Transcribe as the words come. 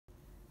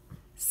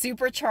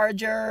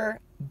Supercharger,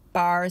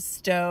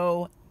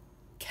 Barstow,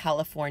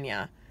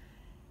 California.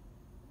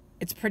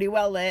 It's pretty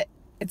well lit.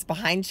 It's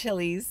behind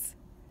Chili's.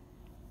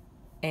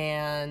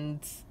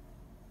 And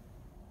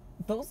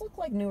those look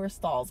like newer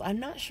stalls. I'm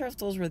not sure if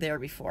those were there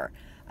before.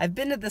 I've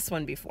been to this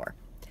one before.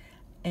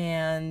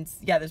 And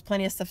yeah, there's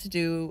plenty of stuff to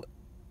do.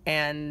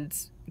 And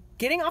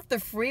getting off the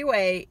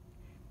freeway,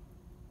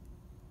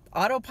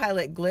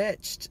 autopilot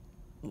glitched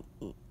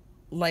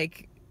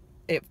like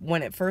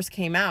when it first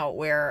came out,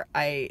 where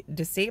I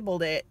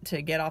disabled it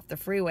to get off the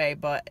freeway,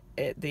 but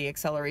the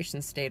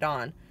acceleration stayed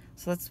on.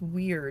 So that's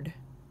weird.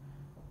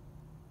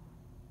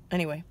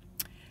 Anyway,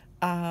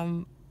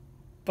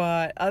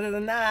 but other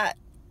than that,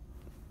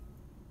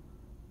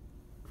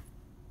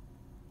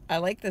 I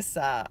like this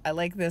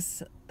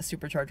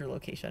Supercharger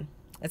location.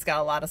 It's got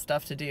a lot of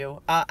stuff to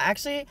do.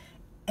 Actually,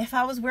 if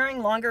I was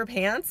wearing longer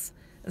pants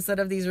instead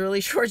of these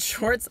really short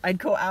shorts, I'd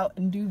go out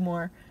and do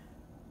more.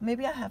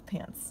 Maybe I have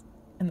pants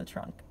in the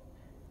trunk,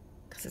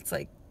 because it's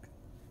like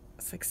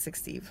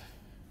 60. It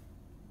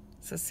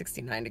says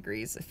 69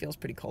 degrees. It feels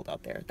pretty cold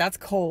out there. That's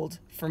cold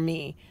for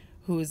me,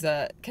 who's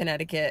a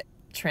Connecticut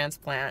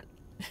transplant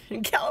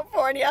in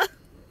California,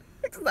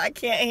 because I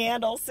can't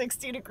handle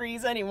 60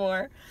 degrees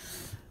anymore.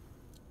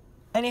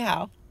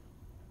 Anyhow,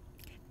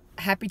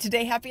 happy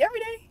today, happy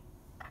every day.